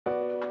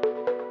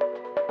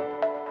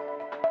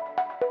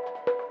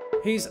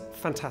He's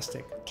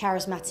fantastic.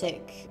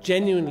 Charismatic.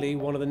 Genuinely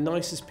one of the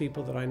nicest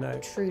people that I know.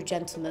 True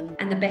gentleman.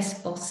 And the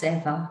best boss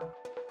ever.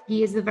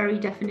 He is the very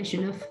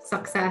definition of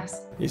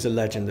success. He's a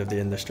legend of the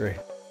industry.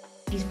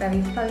 He's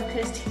very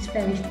focused, he's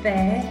very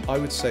fair. I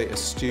would say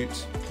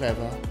astute.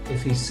 Clever.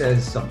 If he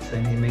says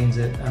something, he means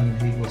it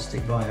and he will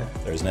stick by it.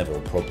 There is never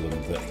a problem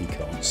that he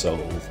can't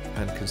solve.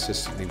 And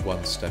consistently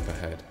one step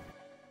ahead.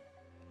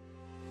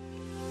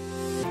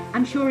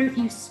 I'm sure if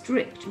you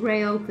stripped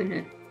Ray open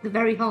at the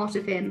very heart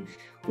of him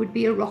would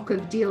be a rock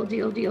of deal,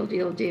 deal, deal,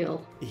 deal,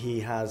 deal. He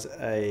has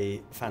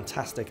a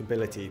fantastic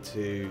ability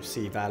to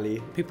see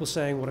value. People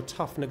saying what a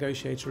tough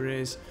negotiator he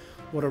is,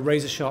 what a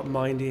razor-sharp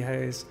mind he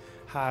has,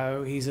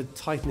 how he's a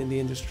titan in the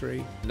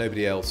industry.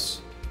 Nobody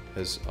else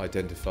has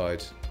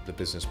identified the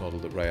business model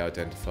that Ray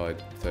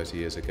identified 30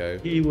 years ago.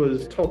 He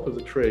was top of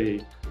the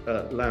tree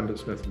at Lambert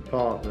Smith &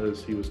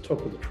 Partners, he was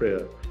top of the tree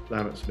at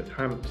Lambert Smith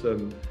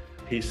Hampton,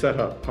 he set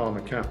up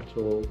Palmer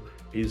Capital,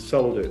 he's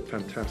sold it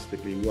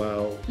fantastically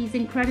well. He's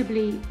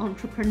incredibly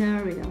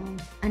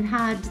entrepreneurial and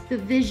had the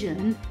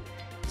vision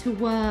to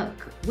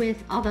work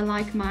with other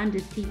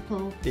like-minded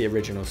people. The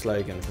original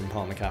slogan from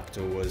Palmer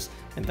Capital was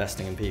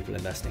investing in people,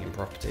 investing in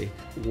property.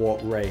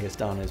 What Ray has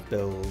done is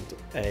build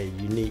a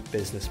unique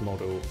business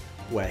model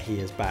where he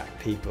has backed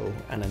people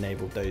and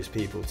enabled those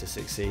people to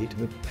succeed.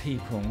 The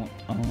people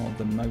are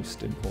the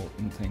most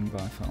important thing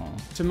by far.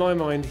 To my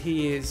mind,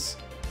 he is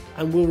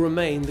and will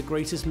remain the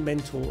greatest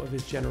mentor of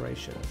his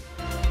generation.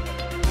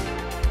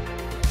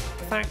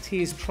 The fact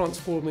he is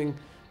transforming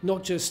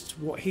not just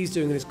what he's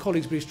doing and his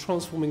colleagues, but he's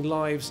transforming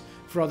lives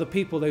for other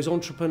people, those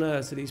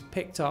entrepreneurs that he's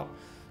picked up,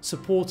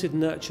 supported,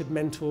 nurtured,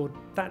 mentored,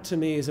 that to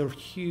me is a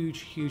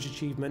huge, huge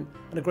achievement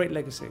and a great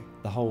legacy.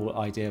 The whole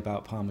idea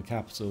about Palmer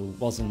Capital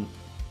wasn't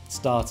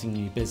starting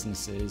new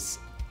businesses,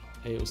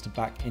 it was to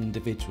back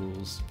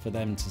individuals for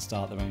them to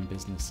start their own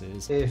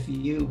businesses. If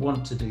you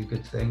want to do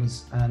good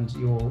things and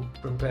you're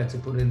prepared to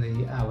put in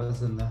the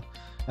hours and the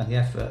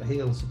effort,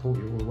 he'll support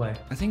you all the way.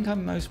 I think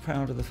I'm most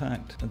proud of the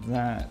fact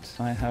that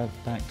I have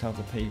backed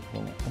other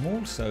people. I'm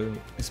also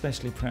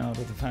especially proud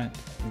of the fact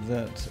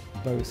that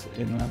both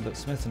in Lambert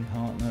Smith &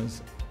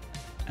 Partners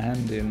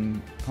and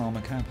in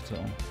Palmer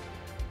Capital,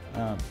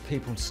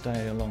 people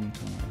stay a long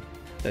time.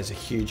 There's a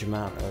huge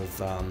amount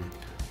of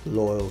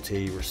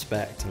loyalty,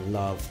 respect and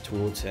love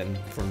towards him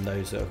from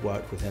those that have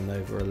worked with him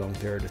over a long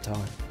period of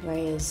time.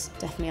 Ray is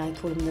definitely, I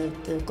call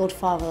him the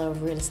godfather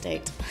of real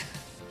estate.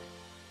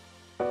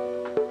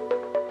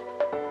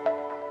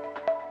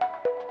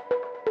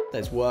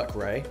 There's work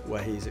Ray,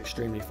 where he's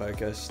extremely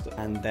focused,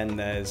 and then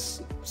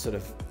there's sort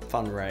of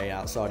fun Ray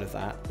outside of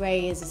that.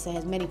 Ray, as I say,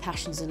 has many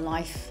passions in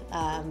life.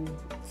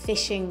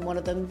 Fishing, one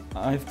of them.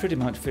 I've pretty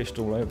much fished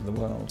all over the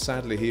world.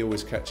 Sadly, he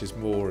always catches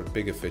more and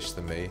bigger fish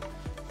than me,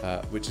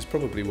 which is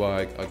probably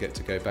why I get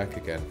to go back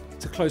again.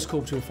 It's a close call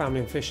between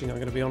family and fishing, I'm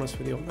going to be honest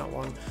with you on that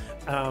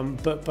one.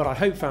 But I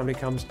hope family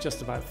comes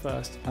just about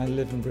first. I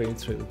live and breathe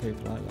through the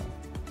people I love.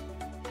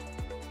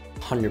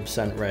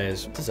 100% Ray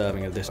is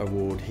deserving of this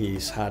award.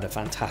 He's had a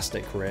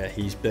fantastic career.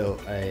 He's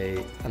built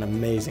an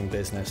amazing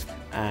business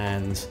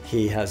and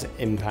he has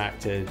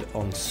impacted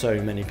on so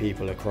many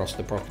people across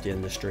the property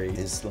industry.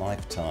 His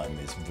lifetime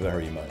is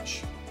very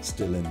much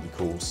still in the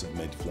course of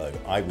mid-flow.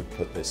 I would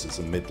put this as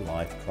a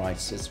midlife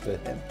crisis for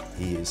him.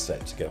 He is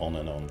set to go on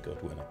and on,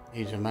 God willing.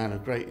 He's a man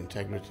of great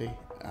integrity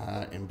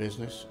in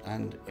business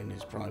and in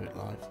his private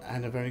life,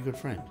 and a very good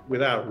friend.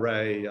 Without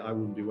Ray, I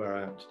wouldn't be where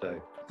I am today.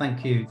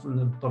 Thank you from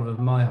the bottom of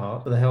my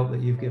heart for the help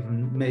that you've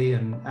given me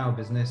and our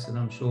business, and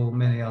I'm sure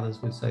many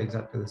others would say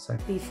exactly the same.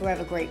 I'll be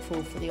forever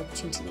grateful for the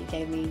opportunity that you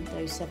gave me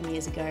those 7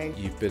 years ago.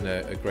 You've been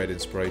a great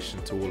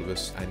inspiration to all of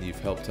us, and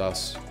you've helped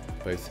us,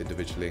 both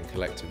individually and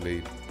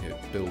collectively,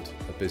 build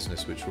a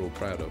business which we're all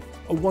proud of.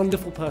 A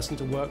wonderful person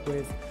to work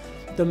with,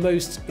 the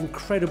most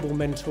incredible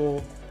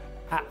mentor,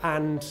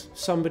 and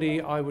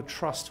somebody I would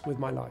trust with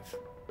my life.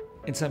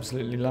 It's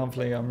absolutely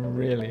lovely. I'm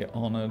really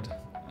honoured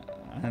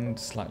and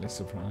slightly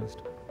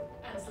surprised.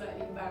 And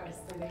slightly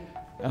embarrassed, I think.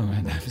 Oh,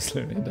 and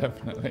absolutely,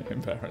 definitely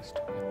embarrassed.